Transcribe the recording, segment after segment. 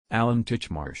Alan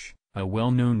Titchmarsh, a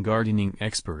well-known gardening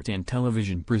expert and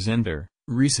television presenter,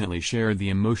 recently shared the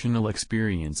emotional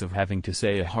experience of having to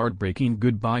say a heartbreaking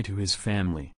goodbye to his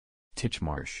family.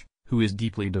 Titchmarsh, who is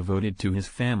deeply devoted to his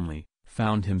family,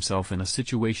 found himself in a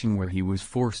situation where he was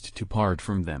forced to part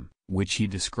from them, which he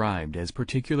described as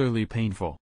particularly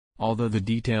painful. Although the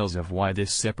details of why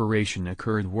this separation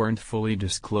occurred weren't fully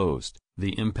disclosed,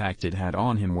 the impact it had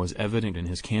on him was evident in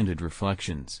his candid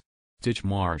reflections.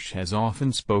 Titchmarsh has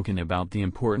often spoken about the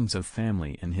importance of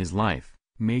family in his life,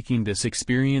 making this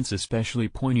experience especially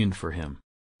poignant for him.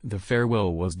 The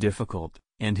farewell was difficult,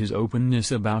 and his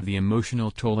openness about the emotional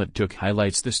toll it took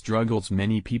highlights the struggles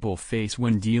many people face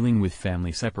when dealing with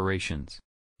family separations.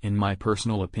 In my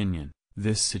personal opinion,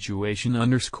 this situation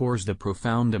underscores the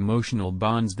profound emotional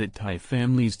bonds that tie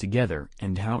families together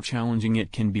and how challenging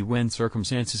it can be when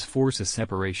circumstances force a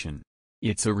separation.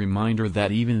 It's a reminder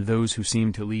that even those who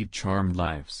seem to lead charmed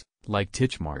lives, like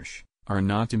Titchmarsh, are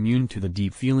not immune to the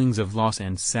deep feelings of loss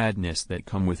and sadness that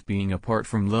come with being apart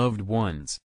from loved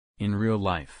ones. In real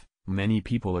life, many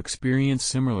people experience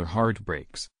similar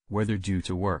heartbreaks, whether due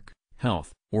to work,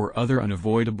 health, or other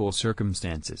unavoidable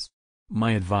circumstances.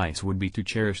 My advice would be to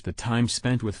cherish the time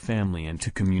spent with family and to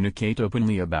communicate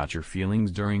openly about your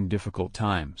feelings during difficult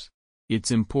times. It's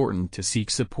important to seek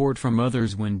support from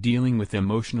others when dealing with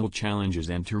emotional challenges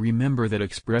and to remember that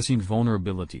expressing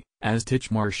vulnerability, as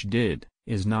Titchmarsh did,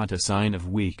 is not a sign of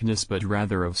weakness but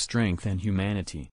rather of strength and humanity.